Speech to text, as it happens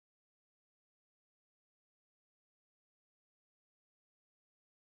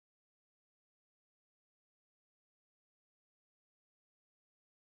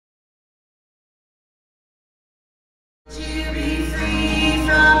You be free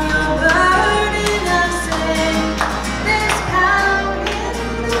from your burden of sin. There's power in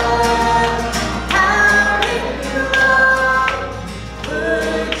the blood, power in your love.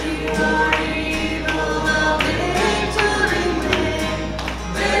 But you are able of victory win.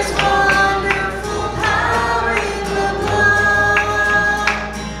 There's wonderful power in the blood.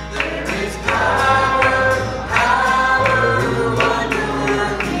 There is power, power,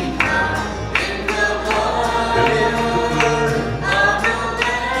 wonder-working power in the blood.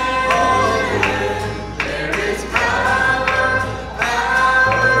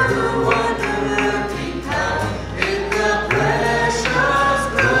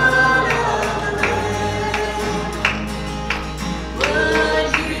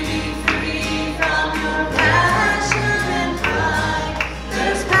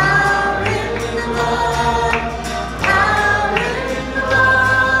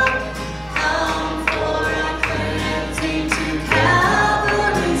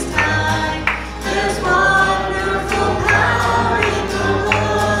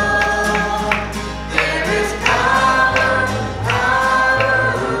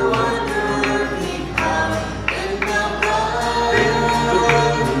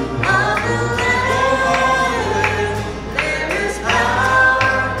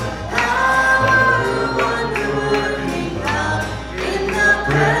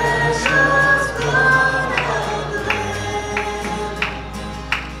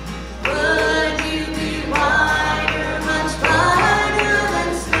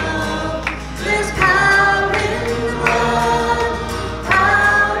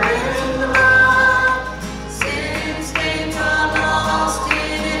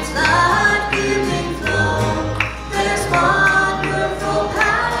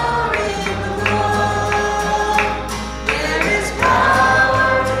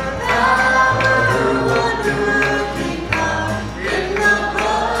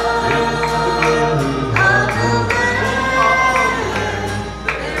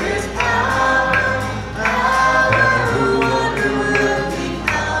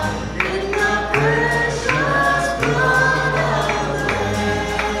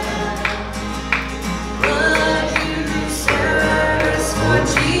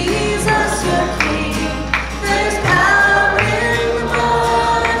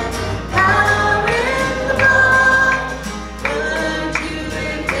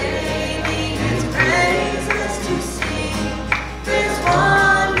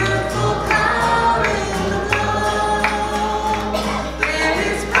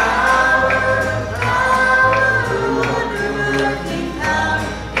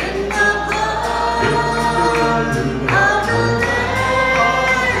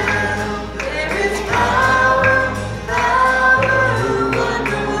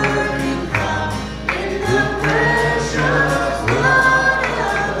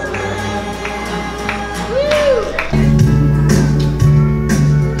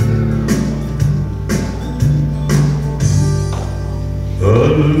 A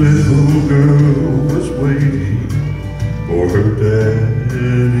little girl was waiting for her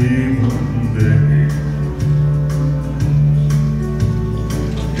daddy one day.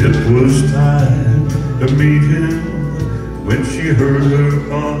 It was time to meet him when she heard her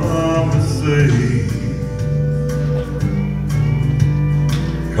mama say,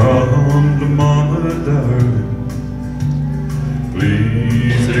 "Come to mama, darling,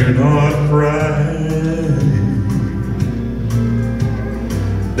 please do not cry.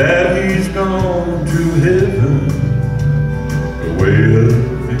 Daddy's gone to heaven, way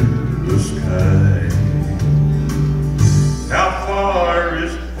up in the sky." How far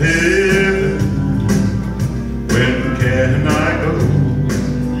is heaven? When can I go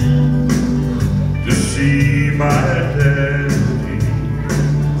to see my daddy?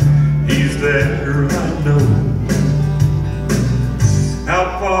 He's there, I know. How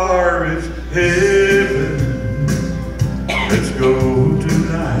far is heaven? Let's go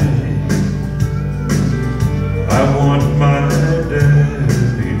tonight. I want my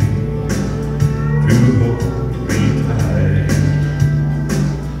daddy to hold me tight.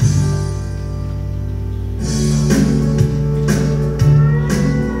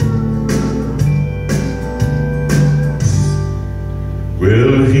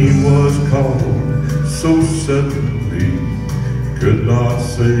 Well, he was called so suddenly, could not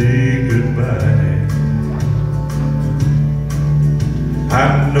say goodbye.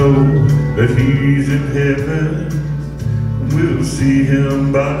 I know that he's in heaven, we'll see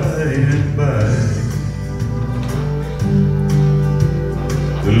him by and by.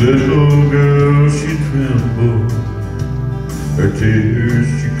 The little girl, she trembled, her tears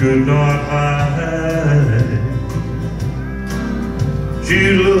she could not hide. She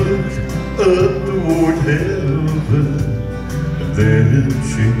looked up toward heaven, and then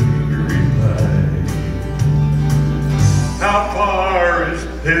she replied, how far is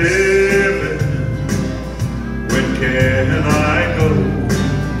heaven? When can I go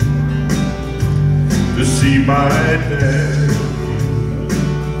to see my dad?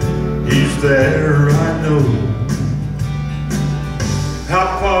 He's there, I know.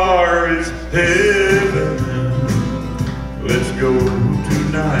 How far is heaven? Let's go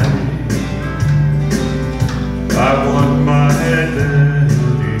tonight. I want my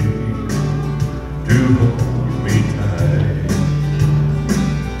daddy to hold me tight.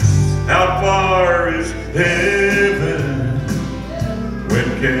 How far is heaven? When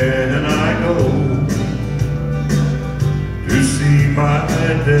can I go to see my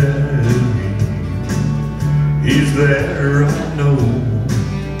daddy? He's there, I know.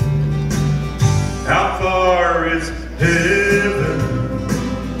 How far is heaven?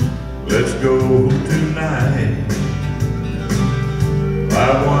 Let's go tonight. I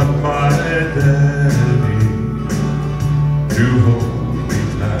want my daddy to hold me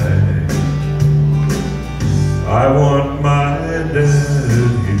tight. I want my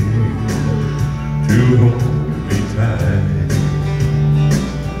daddy to hold me tight.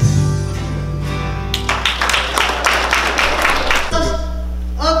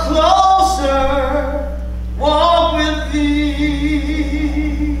 A closer walk with thee.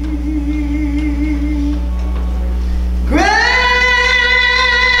 Granted,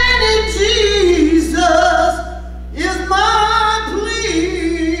 Jesus is my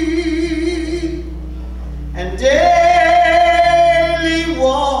plea, and daily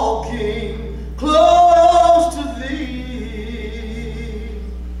walking close to thee.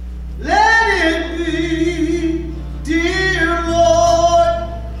 Let it be, dear Lord,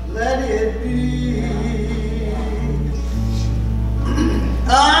 let it be.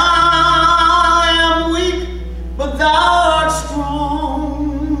 I am weak, but thou art strong.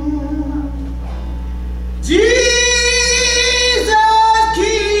 Jesus,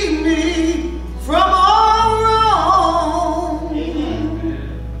 keep me from all wrong,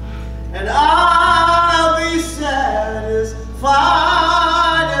 and I'll be satisfied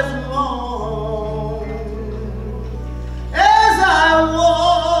as long as I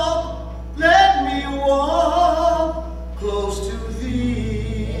walk. Let me walk close to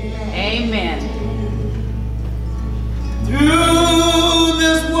thee. Amen. Through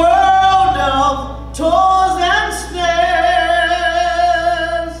this world of toils and snares,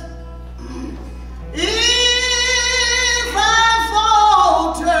 if I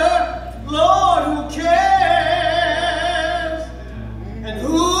falter, Lord, who cares? And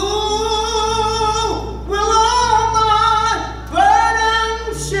who will all my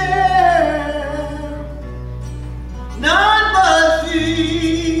burdens share? None but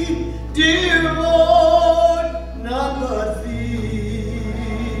thee, dear Lord, none but thee.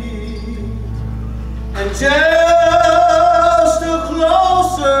 And just a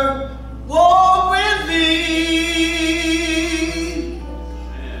closer walk with thee.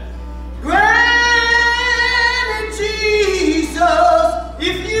 Granted, Jesus,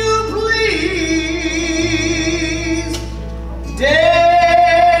 if you please,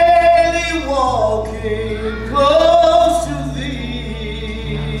 daily walking close to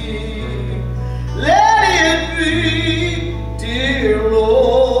thee. Let it be, dear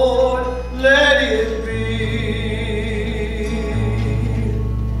Lord, let it be.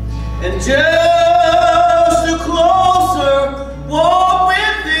 And just a closer walk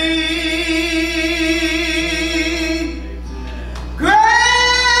with thee. Granted,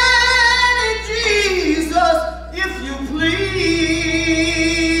 Jesus, if you please,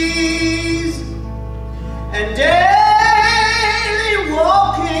 and daily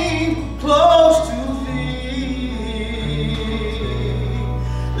walking close to thee.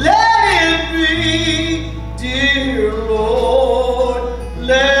 Let it be, dear Lord,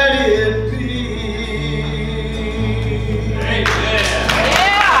 let it be.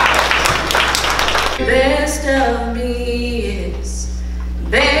 Best of me is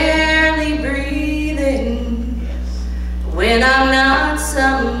barely breathing when I'm not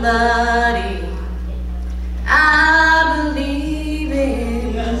somebody I believe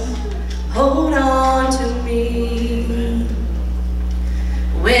in. Hold on to me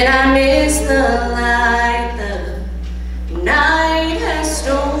when I miss the light the night has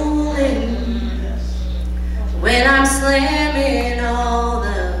stolen, when I'm slamming all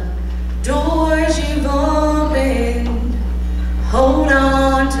the doors you've opened. Hold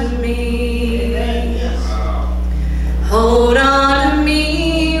on to me. Hold on to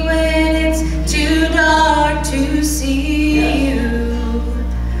me when it's too dark to see you.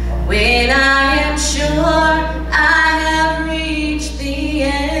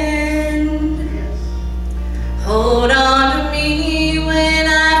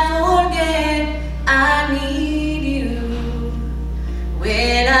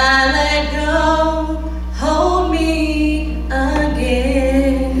 When I let go, hold me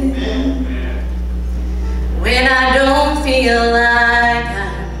again. When I don't feel like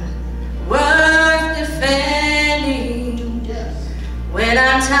I'm worth defending. When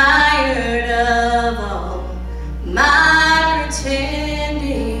I'm tired of all my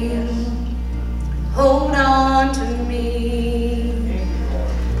pretending, hold on to me.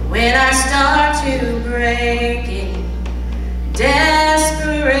 When I start to break in desperation,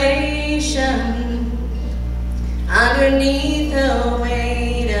 underneath the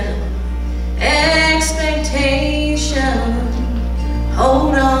weight of expectation,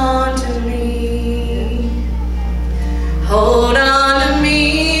 hold on to me. Hold on to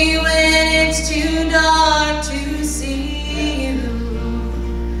me when it's too dark to see you.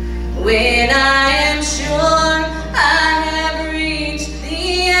 When I am sure I have reached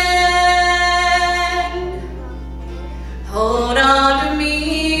the end. Hold on to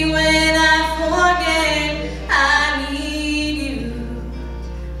me when I forget I need you.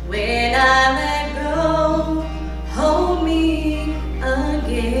 When I let go, hold me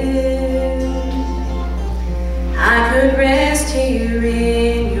again. I could rest here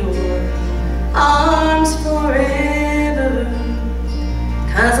in your arms forever,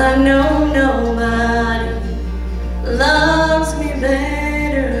 'cause I know nobody loves me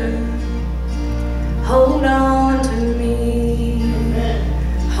better. Hold on to me.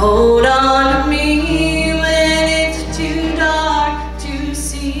 Hold on to me when it's too dark to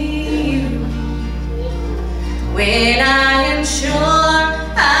see you. When I am sure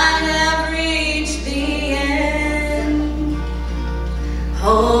I have reached the end.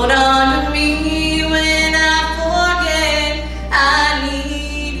 Hold on to me when I forget I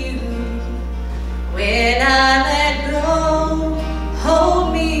need you. When I let go, hold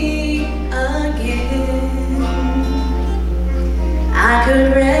me again. I could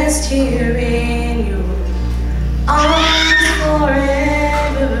rest here in your arms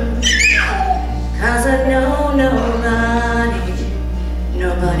forever, 'cause I know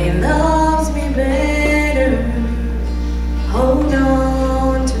nobody loves me better. Hold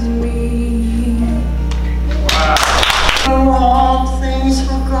on to me. All things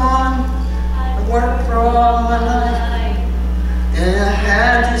were gone. I worked for all my life, and I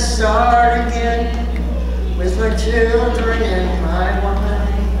had to start again with my children and my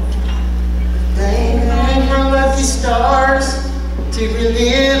wife. Thank God for lucky stars to be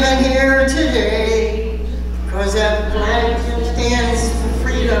living here today, 'cause that flag stands for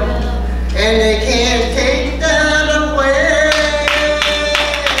freedom, and they can't take that away.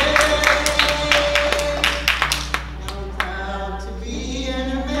 I'm proud to be an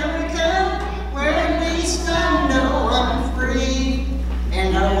American, where at least I know I'm free, and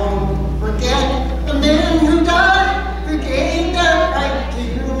I won't forget the men who died, who gave that right to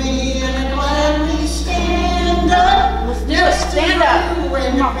me, and I'm glad we stand up. Let's do it, stand up. When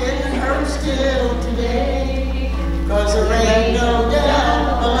you've been hurt still today, 'cause there ain't no doubt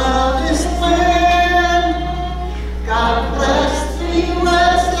I love this land. God bless the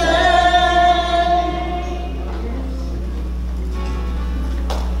USA.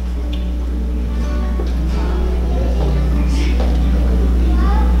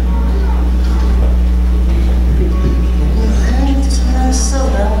 To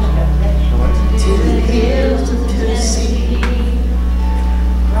Minnesota, to the hills of Tennessee,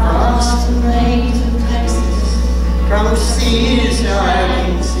 across the plains of Texas, from sea to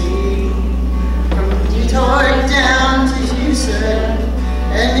shining sea, from Detroit down to Houston,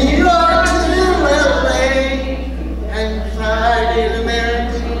 and New York to LA, and beside the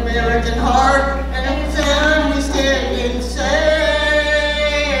American heart, and a family standing safe.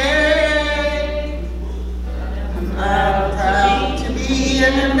 I'm proud to be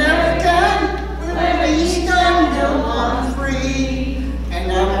an American, where at least I know I'm free, and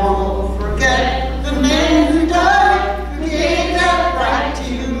I won't forget the men who died, who gave that right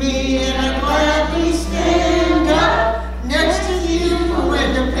to me, and I'm glad we stand up next to you when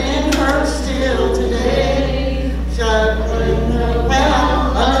the pen hurts still today. Shuffling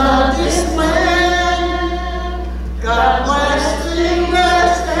around, I love this land. God bless the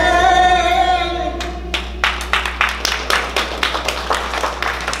USA.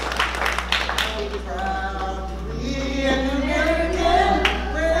 I'm proud to be an American.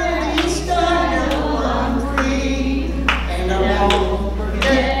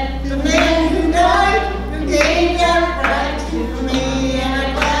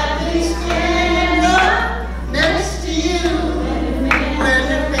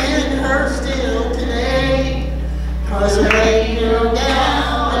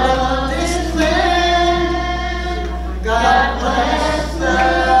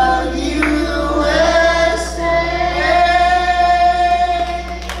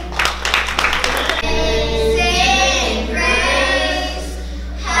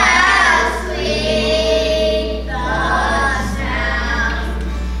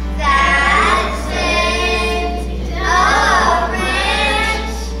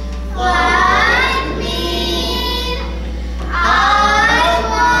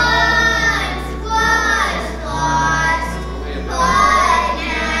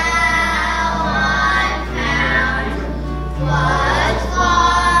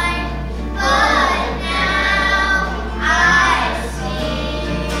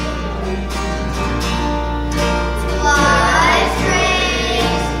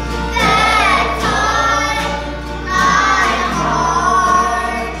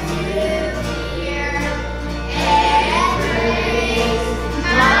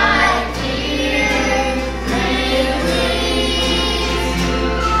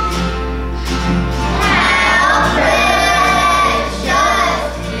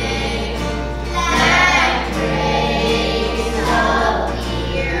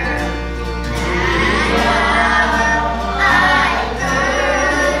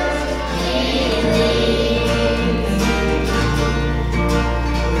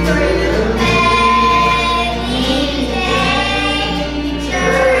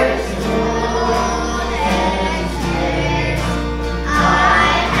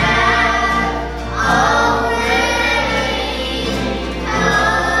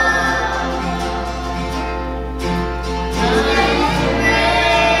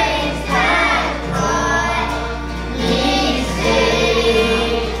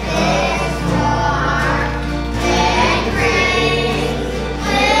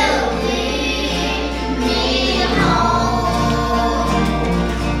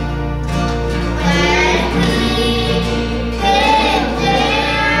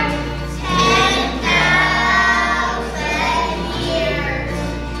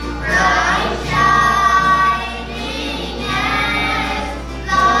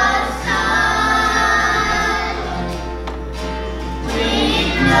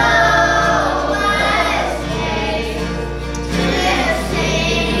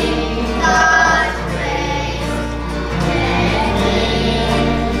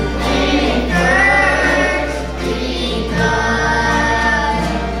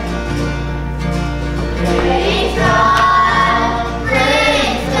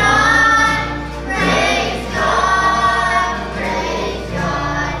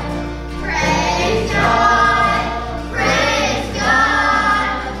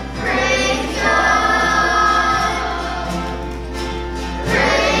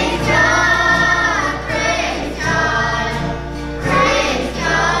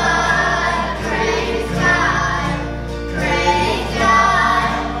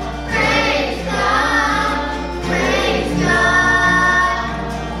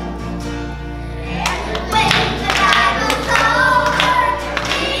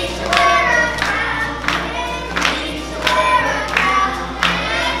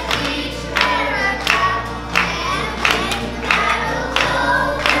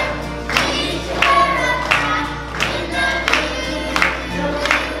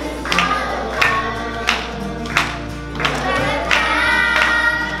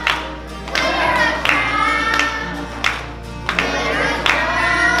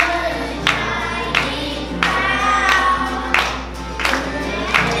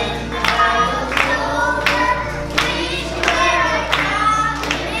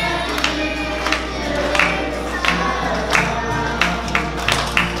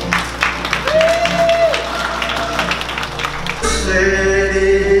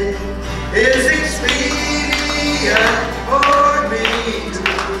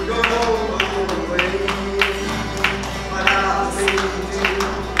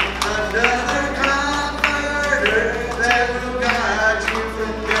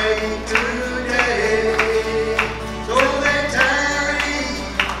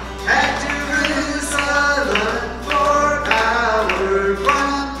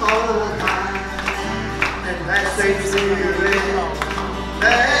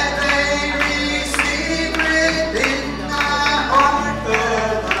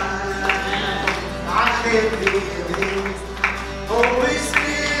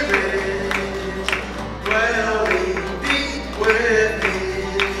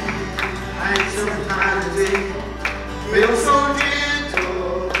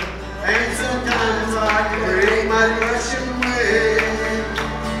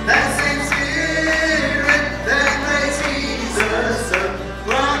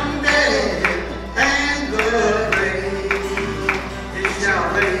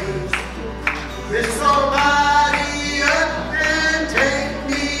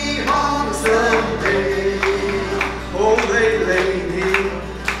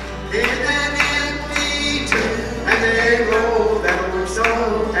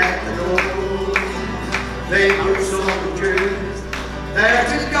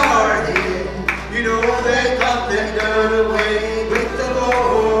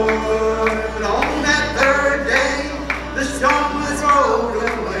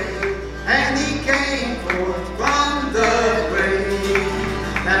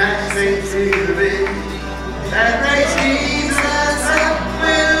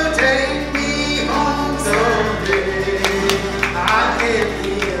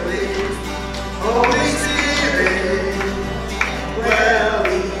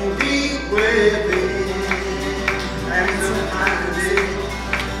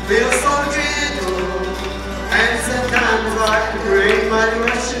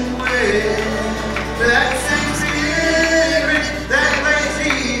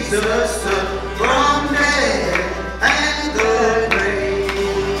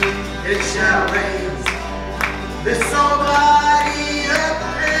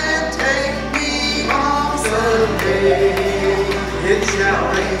 it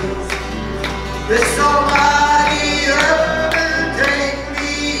shall rain. This Almighty earth take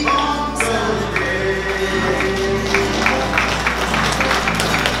me home someday.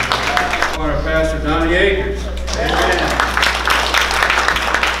 Our Pastor Donnie Akers. Amen.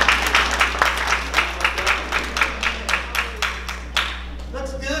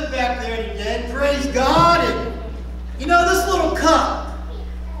 Looks good back there today. Praise God. And you know, this little cup,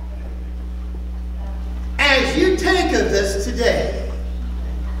 as you take of this today,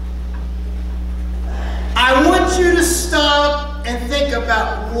 I want you to stop and think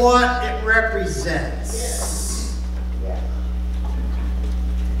about what it represents.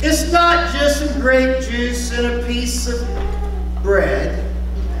 It's not just some grape juice and a piece of bread.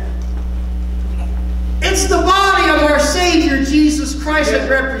 It's the body of our Savior, Jesus Christ, it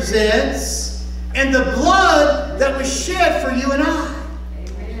represents, and the blood that was shed for you and I.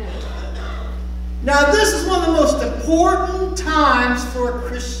 Now, this is one of the most important times for a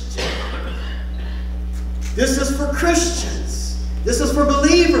Christian. This is for Christians. This is for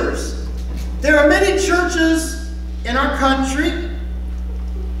believers. There are many churches in our country.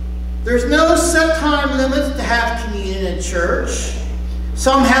 There's no set time limit to have communion in church.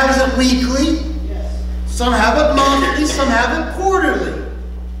 Some have it weekly. Some have it monthly. Some have it quarterly.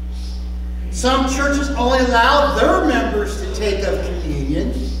 Some churches only allow their members to take of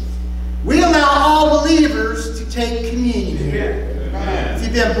communion. We allow all believers to take communion here. Amen. If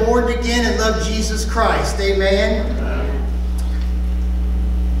you've been born again and love Jesus Christ, amen.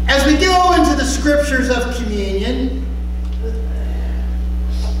 As we go into the scriptures of communion,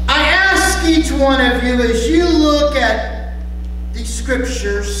 I ask each one of you, as you look at the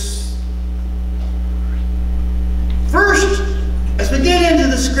scriptures, first, as we get into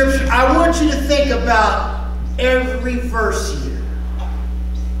the scripture, I want you to think about every verse here.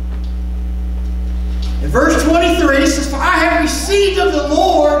 In verse 23, it says, "For I have received of the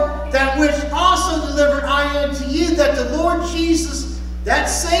Lord that which also delivered I unto you, that the Lord Jesus, that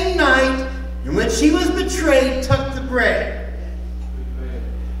same night in which he was betrayed, took the bread."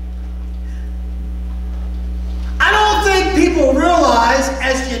 I don't think people realize,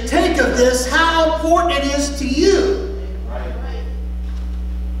 as you take of this, how important it is to you.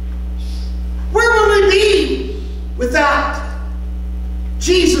 Where would we be without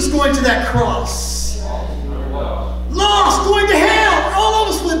Jesus going to that cross? Lost, going to hell, all of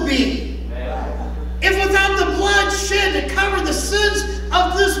us would be. If without the blood shed to cover the sins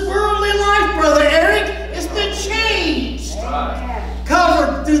of this worldly life, Brother Eric, it's been changed.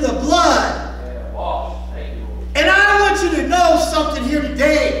 Covered through the blood. And I want you to know something here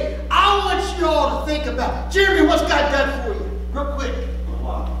today. I want you all to think about, Jeremy, what's God done for you? Real quick.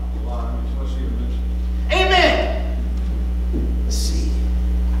 Amen. Let's see.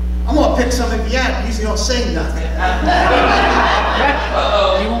 I'm going to pick some of you out. Usually don't say nothing.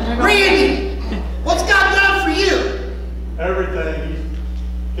 Randy, what's God done for you? Everything.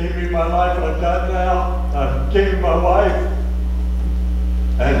 He gave me my life I've got now. I gave me my wife.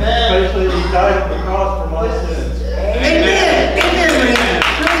 And especially he died on the cross for my sins. Amen. Amen, Randy.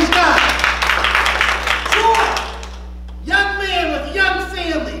 Praise God. Joy, young man with a young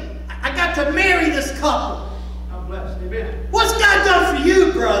family. I got to marry this couple. I'm blessed. Amen. What's God done for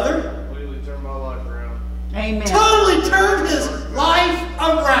you, brother? Completely turned my life around. Amen. Totally turned his life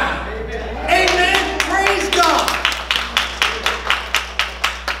around. Amen. Praise God.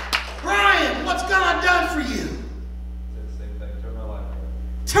 Brian, what's God done for you? Same thing. Turned my life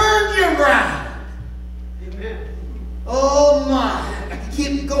around. Turned you around. Amen. Oh my, I can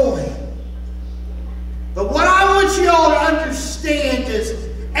keep going. But what I want you all to understand is,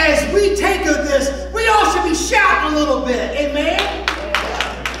 as we take of this, we all should be shouting a little bit. Amen?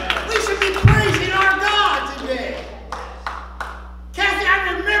 We should be praising our God today. Kathy,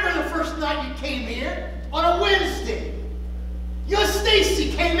 I remember the first night you came here on a Wednesday. You and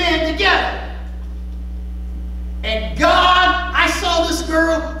Stacy came in together. And God, I saw this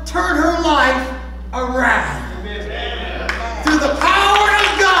girl turn her life around. Amen. Through the power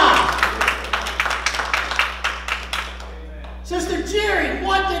of God. Sister Jerry,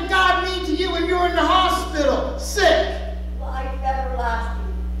 what did God mean to you when you were in the hospital, sick? Life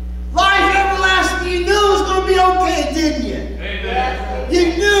everlasting. Life everlasting. You knew it was going to be okay, didn't you? Amen.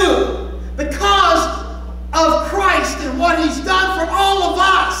 You knew, because of Christ and what He's done for all of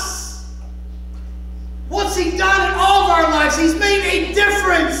us. What's He done in all of our lives? He's made a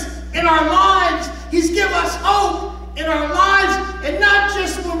difference in our lives. He's given us hope in our lives, and not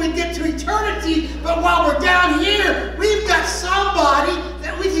just when we get to eternity, but while we're down here, we've got somebody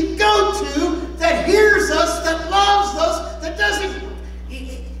that we can go to that hears us, that loves us, that doesn't,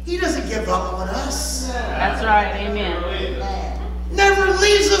 he He doesn't give up on us. That's right. Amen. Never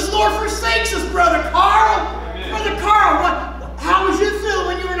leaves us nor forsakes us, Brother Carl. Brother Carl, how was you feeling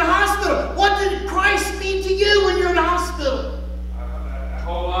when you were in the hospital? What did Christ mean to you when you were in the hospital? I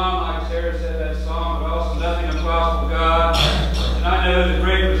hold on, like Sarah said, that song, but also nothing impossible, God. And I know the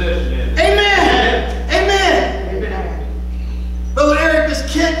great position is. Amen. Amen. Amen. Brother Eric was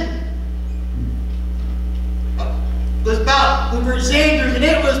kidding. It was about, we were Xander's and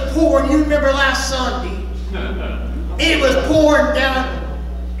it was pouring. You remember last Sunday? It was pouring down.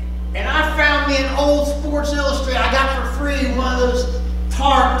 And I found me an old Sports Illustrated I got for free, one of those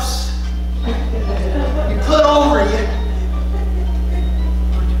tarps you put over you.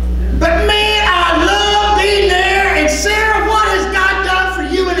 But man, I love being there. And Sarah, what has God done for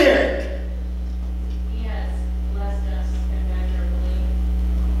you and Eric? He has blessed us immeasurably.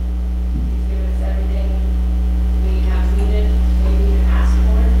 He's given us everything we have needed, maybe even asked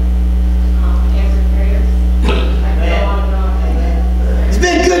for. Answered prayers. I can go on and on. It's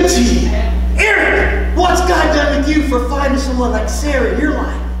been good to you. Eric, what's God done with you for finding someone like Sarah in your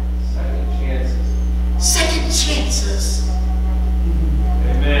life? Second chances. Second chances.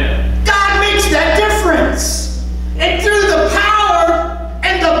 Amen. God makes that difference. And through the power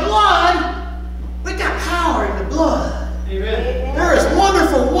and the blood, we got power in the blood. Amen. There is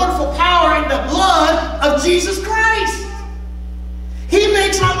wonderful, wonderful power in the blood of Jesus Christ. He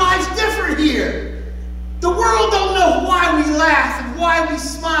makes our lives different here. The world don't know why we laugh and why we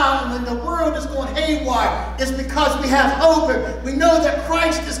smile when the world is going haywire. It's because we have hope and we know that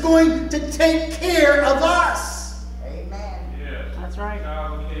Christ is going to take care of us. Amen. Yes. That's right.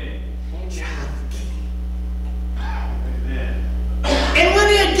 Child of the King. Child of the King. Amen. And when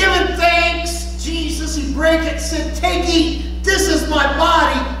he had given thanks, Jesus, he brake it, said, "Take, eat, this is my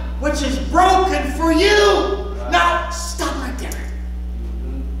body, which is broken for you." Now, stop right there.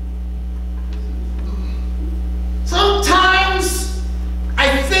 Sometimes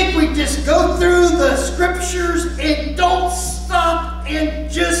I think we just go through the scriptures and don't stop and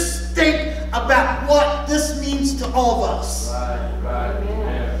just think about what this means to all of us. Right.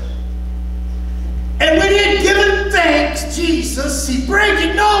 Yes. And when he had given thanks, Jesus, he brake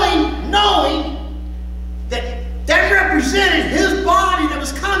it, knowing that that represented his body that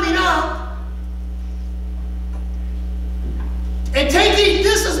was coming up. And taking,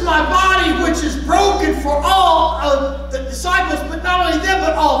 this is my body which is broken for all of the disciples, but not only them,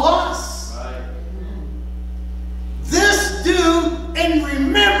 but all of us. Right. This do in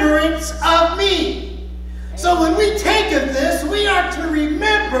remembrance of me. So when we take of this, we are to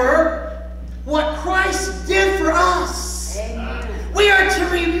remember what Christ did for us. Amen. We are to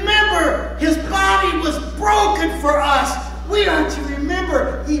remember his body was broken for us. We are to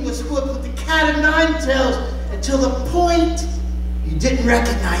remember he was whipped with the cat of nine tails until the point you didn't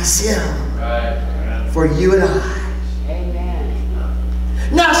recognize him. Right. For you and I.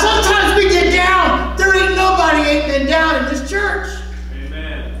 Amen. Now sometimes we get down. There ain't nobody ain't been down in this church.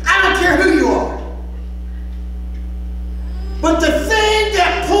 Amen. I don't care who you are. But the thing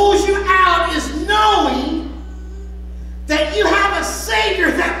that pulls you out is knowing that you have a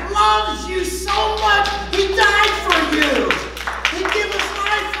Savior that loves you so much. He died for you. He gave his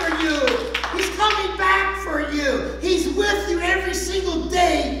life for you. He's coming back for you. He's with you every single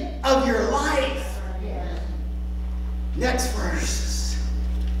day of your life. Next verse.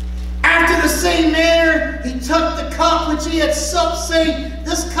 After the same manner, he took the cup which he had supped, saying,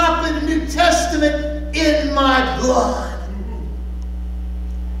 "This cup in the New Testament in my blood."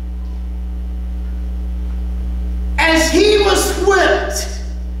 As he was whipped,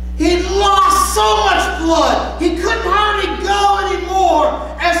 he lost so much blood. He couldn't hardly go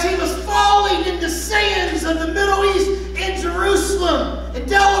anymore as he was falling in the sands of the Middle East in Jerusalem, in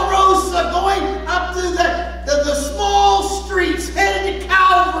De La Rosa, going up through the small streets, headed to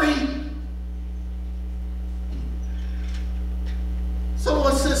Calvary.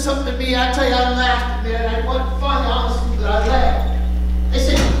 Someone said something to me. I tell you, I laughed, man. I wasn't funny, honestly, but I laughed. They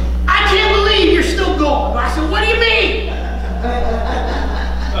said, "I can't believe you're still going." I said, "What do you mean?"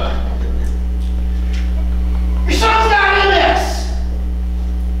 "Your son's got MS.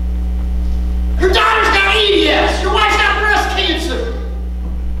 Your daughter's got EDS. Your wife's got breast cancer.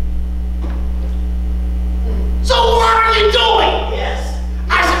 So what are you doing?" Yes.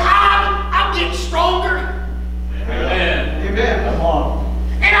 I said, I'm getting stronger. Amen. Amen. Come on.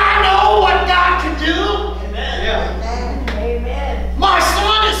 And I know what God can do. Amen. Amen. Amen.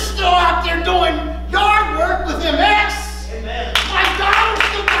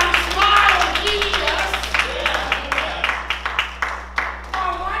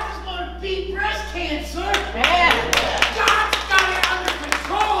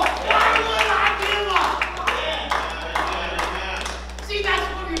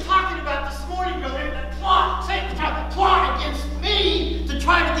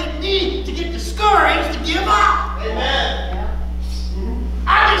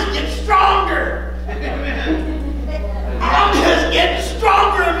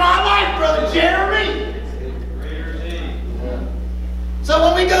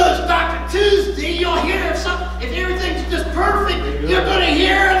 You're going to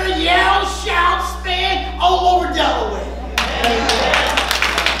hear the yells, shouts, span all over Delaware.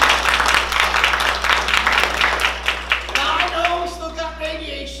 Now I know we still got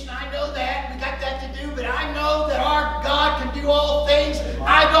radiation. I know that. We got that to do. But I know that our God can do all things.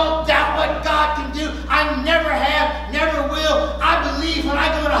 I don't doubt what God can do. I never have, never will. I believe when I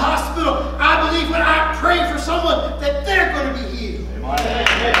go to the hospital, I believe when I pray for someone that they're going to be healed.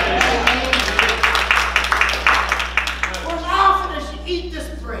 For as often as you eat this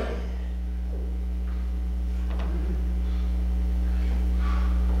bread,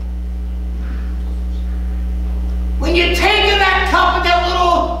 when you take of that cup and that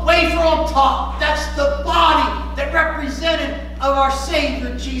little wafer on top, that's the body that represented of our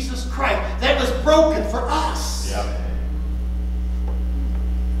Savior Jesus Christ that was broken for us. Yep.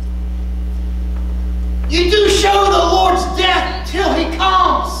 You do show the Lord's death till He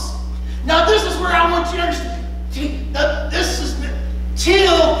comes. Now this is where I want you to understand. This is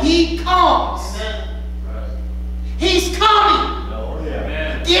till He comes. He's coming.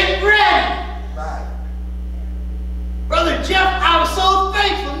 Amen. Get ready. Brother Jeff, I was so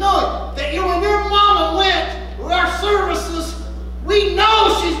thankful knowing that when your mama went to our services, we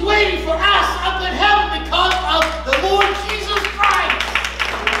know she's waiting for us up in heaven because of the Lord Jesus Christ.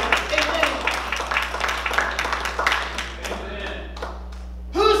 Amen. Amen.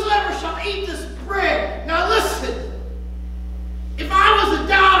 Whosoever shall eat this bread. Now listen, if I was a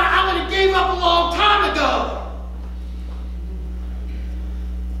doubter, I would have gave up a long time ago.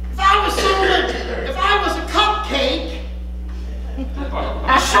 If I was a cupcake,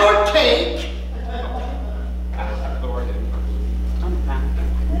 a shortcake,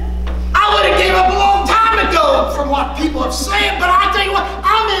 I would have gave up a long time ago from what people have said, but I tell you what,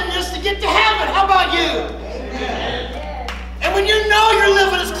 I'm in this to get to heaven. How about you? Amen. And when you know you're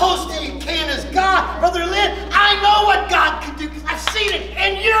living as close to you can as God, Brother Lynn, I know what God can do because I've seen it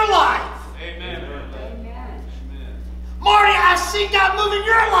in your life. Amen. Amen. Marty, I've seen God move in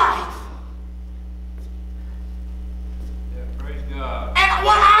your life. Yeah, praise God. And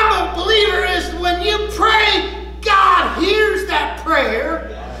what I'm a believer is when you pray, God hears that prayer.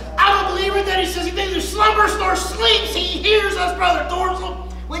 I'm a believer that He says He neither slumbers nor sleeps. He hears us, Brother Dorsal.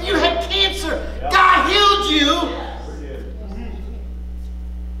 When you had cancer, God healed you.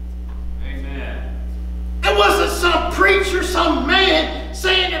 Amen. It wasn't some preacher, some man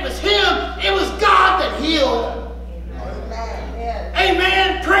saying it was him. It was God that healed.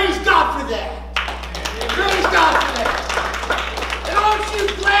 Amen. Praise God for that. Praise God for that. And aren't you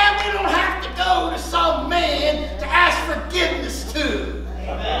glad we don't have to go to some man to ask forgiveness to?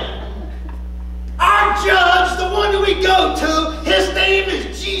 Amen. Our judge, the one that we go to, His name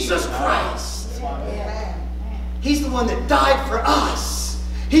is Jesus Christ. He's the one that died for us.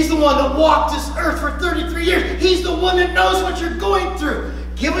 He's the one that walked this earth for 33 years. He's the one that knows what you're going through.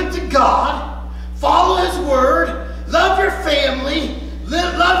 Give it to God. Follow His word. Love your family.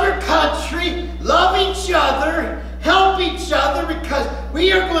 Love your country. Love each other. Help each other because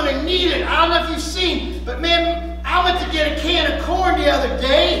we are going to need it. I don't know if you've seen, but man, I went to get a can of corn the other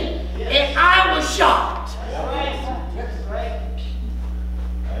day, and I was shocked.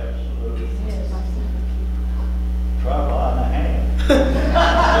 Absolutely. Trouble on the hand.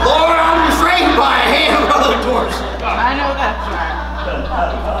 Lord, I'm afraid by a hand, Brother Dorsey. I know that's right.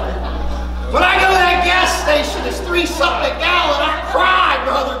 When I go to that gas station, it's $3 something a gallon. I cry,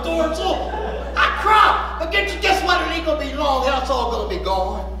 Brother Dorsey. I cry. But guess what? It ain't going to be long. That's all going to be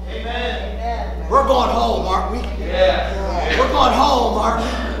gone. Amen. We're going home, aren't we? Yeah. We're going home, aren't we?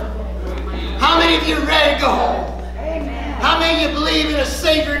 How many of you are ready to go home? Amen. How many of you believe in a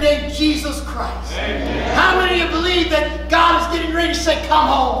Savior named Jesus Christ? Amen. How many of you believe that God is getting ready to say, come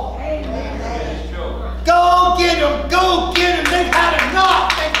home? Amen. His children. Go get them. Go get them. They've had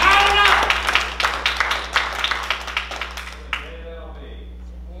enough. They've had enough.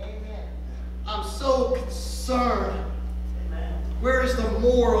 I'm so concerned. Where is the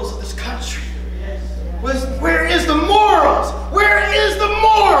morals of this country? Where is the morals? Where is the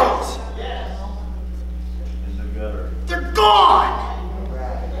morals? In the gutter. They're gone.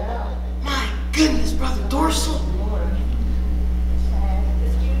 My goodness, Brother Dorsal.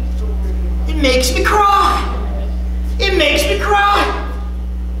 It makes me cry. It makes me cry.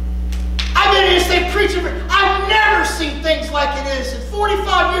 I've been in this thing preaching. I've never seen things like it is. In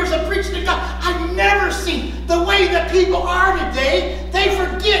 45 years of preaching to God, I've never seen the way that people are today. They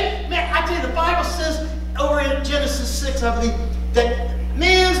forget. Man, I tell you, the Bible says over in Genesis 6, I believe, that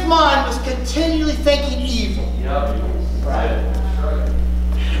man's mind was continually thinking evil.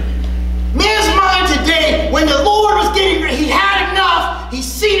 Man's mind today, when the Lord was getting ready, He had enough, He's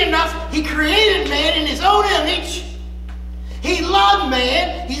seen enough, He created man in His own image. He loved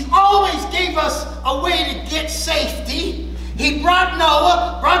man. He's always gave us a way to get safety. He brought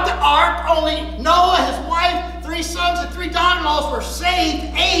Noah, brought the ark. Only Noah, his wife, 3 sons, and 3 daughters-in-laws were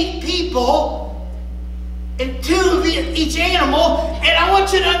saved. 8 people, and 2 of each animal. And I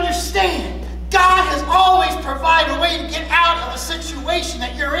want you to understand, God has always provided a way to get out of a situation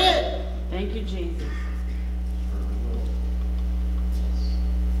that you're in. Thank you, Jesus.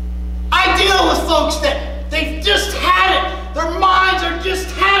 I deal with folks that they've just had it. Their minds are just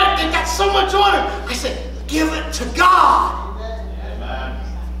had it. They've got so much on them. I say, give it to God. Amen.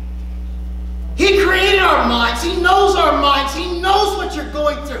 He created our minds. He knows our minds. He knows what you're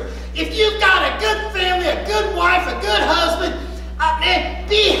going through. If you've got a good family, a good wife, a good husband, man,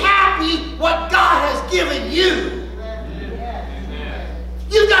 be happy what God has given you.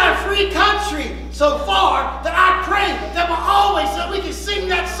 You've got a free country so far that I pray that we'll always, that we can sing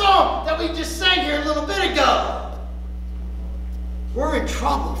that song that we just sang here a little bit ago. We're in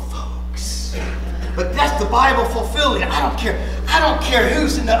trouble, folks. But that's the Bible fulfilling. I don't care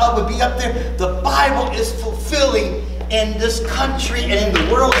who's in the would be up there. The Bible is fulfilling in this country and in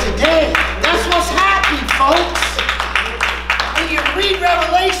the world today. That's what's happening, folks. When you read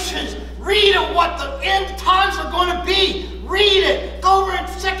Revelations, read of what the end times are going to be. Read it. Go over in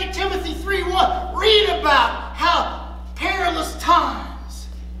 2 Timothy 3:1. Read about how perilous times.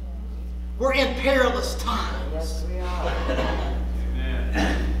 We're in perilous times. Yes, we are.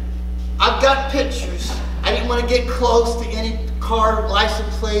 I've got pictures. I didn't want to get close to any car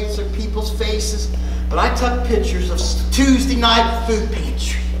license plates or people's faces, but I took pictures of Tuesday night food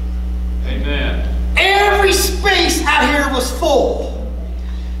pantry. Amen. Every space out here was full.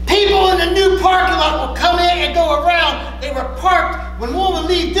 People in the new parking lot would come in and go around. They were parked. When one would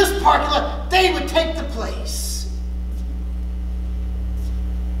leave this parking lot, they would take the place.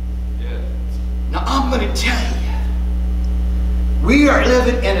 Yeah. Now I'm going to tell you, we are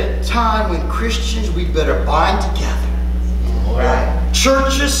living in a time when Christians, we better bind together. Right.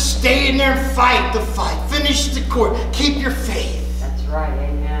 Churches, stay in there and fight the fight. Finish the court. Keep your faith. That's right.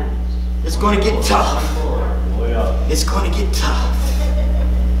 Amen. It's going to get tough. It's going to get tough.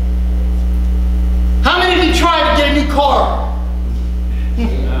 How many of you tried to get a new car?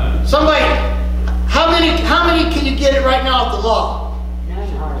 Somebody, how many can you get it right now at the law?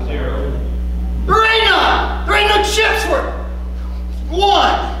 None. 0. There ain't none. There ain't no chips for it. 1.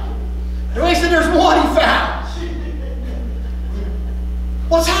 Everybody said there's 1 he found.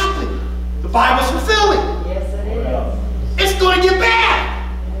 What's happened? The Bible's fulfilling. Yes, it is. It's going to get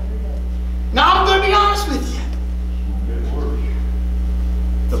bad. Now I'm going to be honest with you.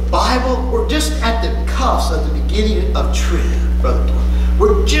 The Bible, we're just at the cusp of the beginning of trib, Brother Donnie.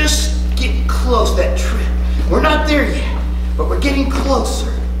 We're just getting close to that trib. We're not there yet, but we're getting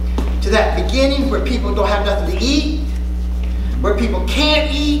closer to that beginning where people don't have nothing to eat, where people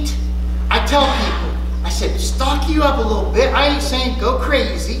can't eat. I tell people, I said, stock you up a little bit. I ain't saying go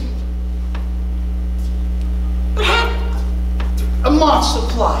crazy, but have a month's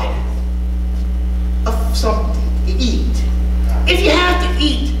supply of something to eat. If you have to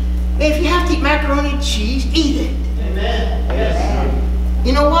eat macaroni and cheese, eat it. Amen. Yes.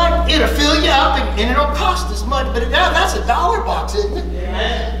 You know what? It'll fill you up and it'll cost as much, but that's $1 box, isn't it?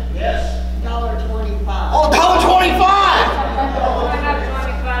 Amen. Yes. Oh, $1.25. Went up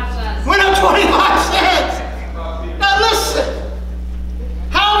 25 cents. Went up 25 cents. Now listen,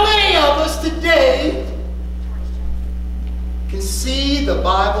 how many of us today can see the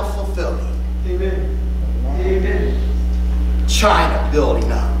Bible fulfilling? Amen. Amen. China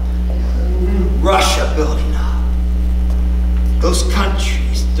building up. Russia building up. Those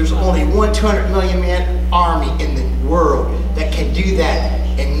countries, there's only 200 million man army in the world that can do that.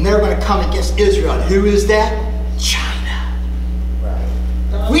 And they're going to come against Israel. And who is that? China.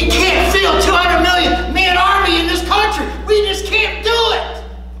 We can't field 200 million man army in this country. We just can't do it.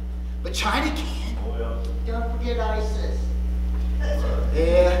 But China can. Don't forget ISIS.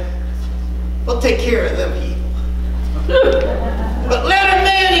 Yeah. We'll take care of them people. But let a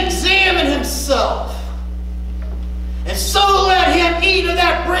man examine himself. And so let him eat of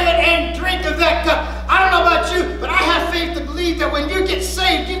that bread and drink of that cup. I don't know about you, but I have faith to believe that when you get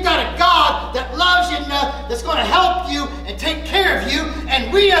saved, you've got a God that loves you enough that's going to help you and take care of you.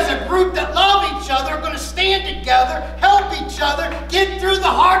 And we as a group that love each other are going to stand together, help each other, get through the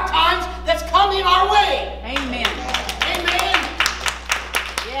hard times that's coming our way. Amen. Amen.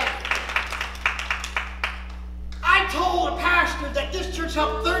 Yes. I told a pastor that this church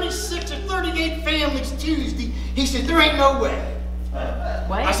helped 36 or 38 families Tuesday. He said, there ain't no way.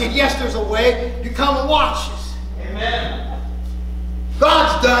 What? I said, yes, there's a way. You come and watch us. Amen.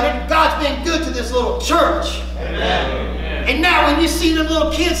 God's done it. God's been good to this little church. Amen. And now when you see them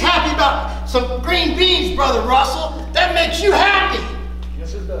little kids happy about some green beans, Brother Russell, that makes you happy.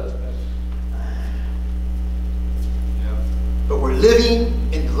 Yes, it does, Pastor. But we're living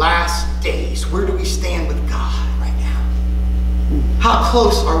in the last days. Where do we stand with God right now? How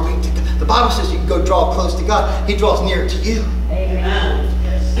close are we to God? The Bible says you can go draw close to God. He draws near to you. Amen.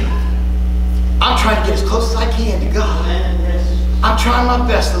 Yes. I'm trying to get as close as I can to God. Yes. I'm trying my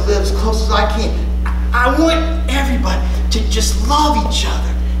best to live as close as I can. I want everybody to just love each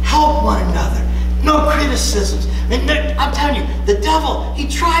other, help one another, no criticisms. And I'm telling you, the devil, he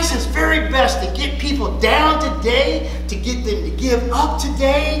tries his very best to get people down today, to get them to give up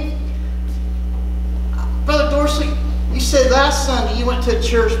today. Brother Dorsey, you said last Sunday you went to a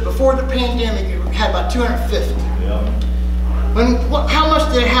church before the pandemic, you had about 250. Yeah. How much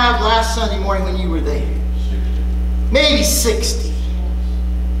did it have last Sunday morning when you were there? 60. Maybe 60.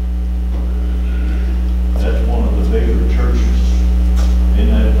 That's one of the bigger churches in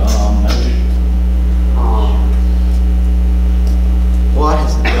that denomination. What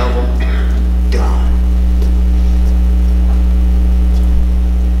has the devil done?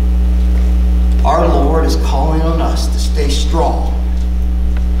 Our Lord is calling on us to stay strong.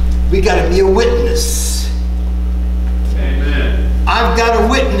 We got to be a witness. Amen. I've got to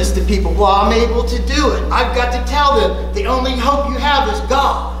witness to people while I'm able to do it. I've got to tell them the only hope you have is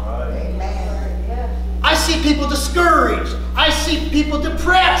God. I see people discouraged. I see people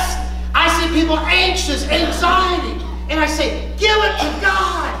depressed. I see people anxious, anxiety. And I say, give it to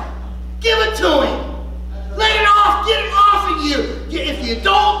God. Give it to Him. Let it off. Get it off of you. If you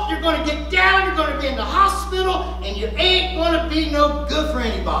don't, you're going to get down. You're going to be in the hospital. And you ain't going to be no good for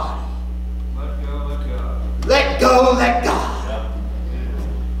anybody. Let go, let God. Let go, let God. Yeah.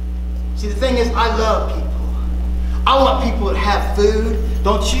 See, the thing is, I love people. I want people to have food.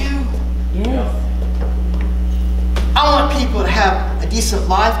 Don't you? Yes. I want people to have a decent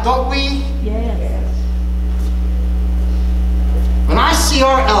life. Don't we? Yes. When I see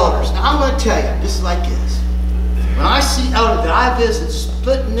our elders, now I'm going to tell you, this is like this. When I see elders that I visit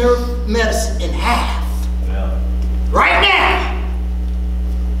splitting their medicine in half, Yeah. right now,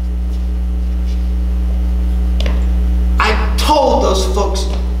 I told those folks,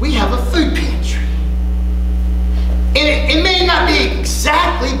 we have a food pantry. And it may not be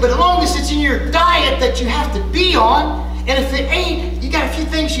exactly, but as long as it's in your diet that you have to be on, and if it ain't, you got a few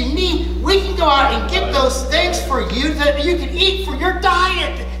things you need, we can go out and get those things for you that you can eat for your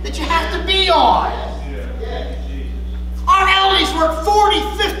diet that you have to be on. Our elders worked 40,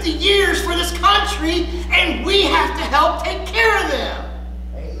 50 years for this country, and we have to help take care of them.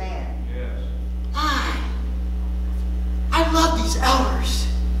 Amen. Yes. I love these elders.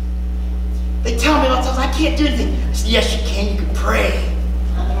 They tell me a lot of times, I can't do anything. I say, yes, you can. You can pray.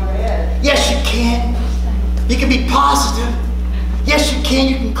 Yes, you can. You can be positive. Yes, you can.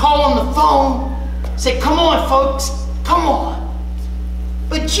 You can call on the phone. Say, come on, folks. Come on.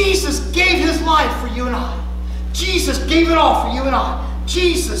 But Jesus gave His life for you and I. Jesus gave it all for you and I.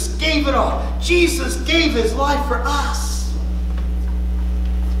 Jesus gave it all. Jesus gave His life for us.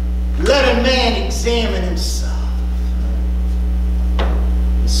 Let a man examine himself.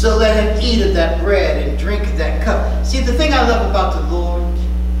 So let him eat of that bread and drink of that cup. See, the thing I love about the Lord,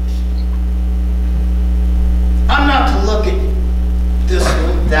 I'm not to look at this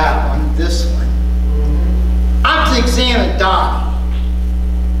one, that one, this one. I'm to examine Donnie.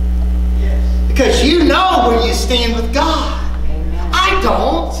 Yes. Because you know where you stand with God. Amen. I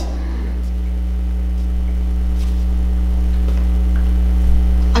don't.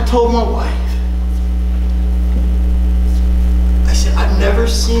 I told my wife, I said, I've never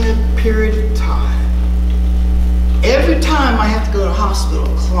seen a period of time. Every time I have to go to the hospital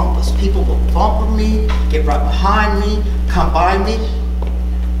in Columbus, people will bump me, get right behind me, come by me,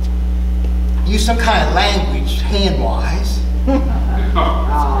 use some kind of language, hand-wise.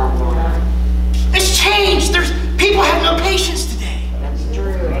 It's changed. People have no patience today. That's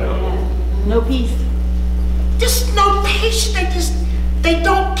true. Amen. No peace. Just no patience. They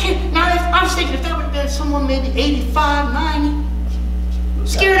don't care. Now, I was thinking if that would have been someone maybe 85, 90,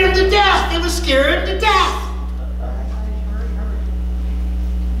 scared him to death. It would scare him to death.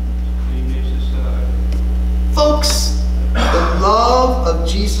 Folks, the love of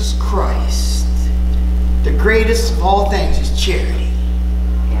Jesus Christ, the greatest of all things, is charity.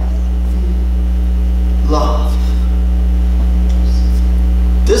 Love.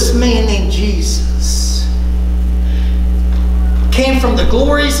 This man named Jesus came from the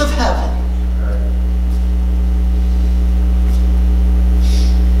glories of heaven.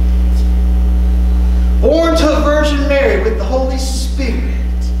 Born to a Virgin Mary with the Holy Spirit.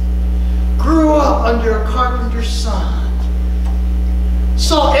 Grew up under a carpenter's son.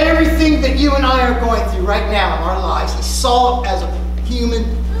 saw everything that you and I are going through right now in our lives. He saw it as a human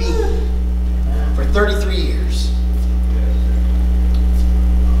being for 33 years.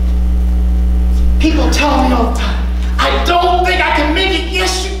 People tell me all the time, I don't think I can make it.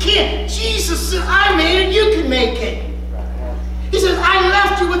 Yes, you can. Jesus said, I made it, you can make it. He says, I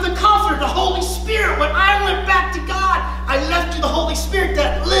left you with the Comforter, the Holy Spirit. When I went back to God, I left you the Holy Spirit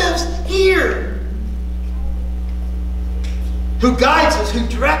that lives here. Who guides us, who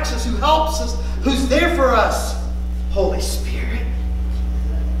directs us, who helps us, who's there for us. Holy Spirit.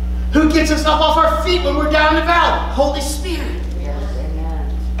 Who gets us up off our feet when we're down the valley? Holy Spirit.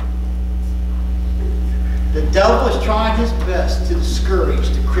 The devil is trying his best to discourage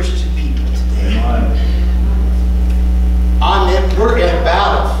the Christian people today. We're in a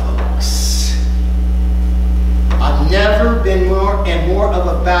battle, folks. I've never been more of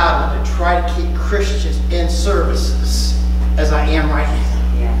a battle to try to keep Christians in services as I am right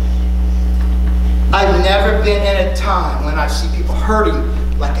now. Yeah. I've never been in a time when I see people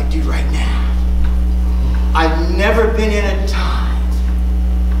hurting like I do right now. I've never been in a time.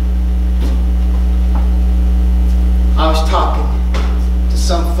 I was talking to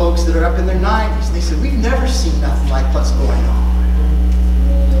some folks that are up in their 90s, and they said, we've never seen nothing like what's going on.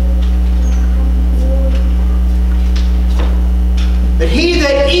 But he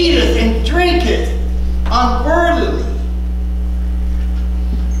that eateth and drinketh unworthily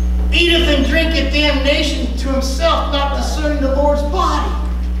eateth and drinketh damnation to himself, not discerning the Lord's body.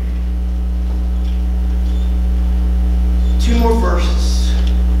 2 more verses.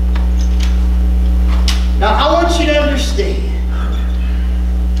 Now, I want you to understand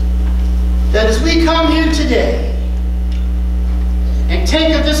that as we come here today and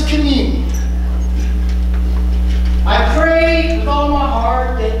take of this communion, I pray with all my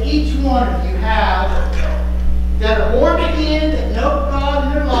heart that each one of you have, that are born again, that know God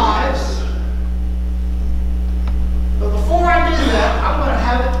in their lives. But before I do that, I'm going to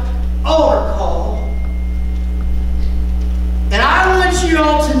have an altar call. And I want you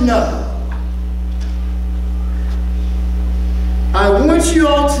all to know, I want you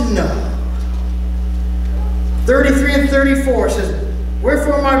all to know, 33 and 34 says,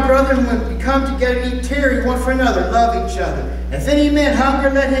 wherefore, my brethren, when we come together, ye tarry one for another, love each other. And if any man hunger,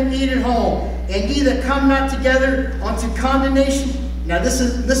 let him eat at home. And ye that come not together unto condemnation. Now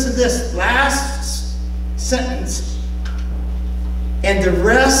listen to this last sentence. And the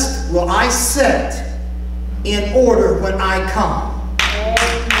rest will I set in order when I come.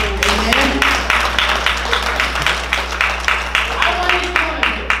 Amen. I want each one of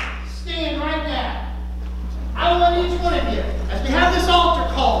you stand right now. I want each one of you, as we have this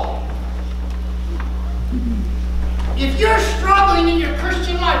altar call, if you're struggling in your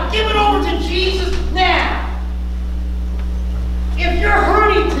Christian life, give it over to Jesus now. If you're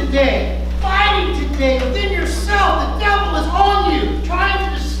hurting today, fighting today within yourself, the devil is on you, trying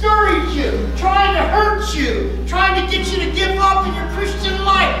to discourage you, trying to hurt you, trying to get you to give up in your Christian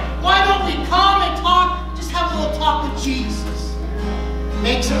life. Why don't we come and talk, just have a little talk with Jesus.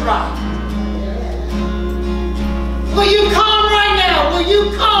 Makes it right. Will you come right now? Will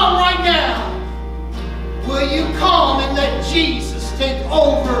you come right now? Will you come and let Jesus take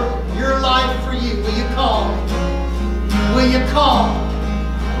over your life for you? Will you come? Will you come?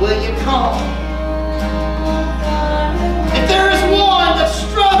 Will you come?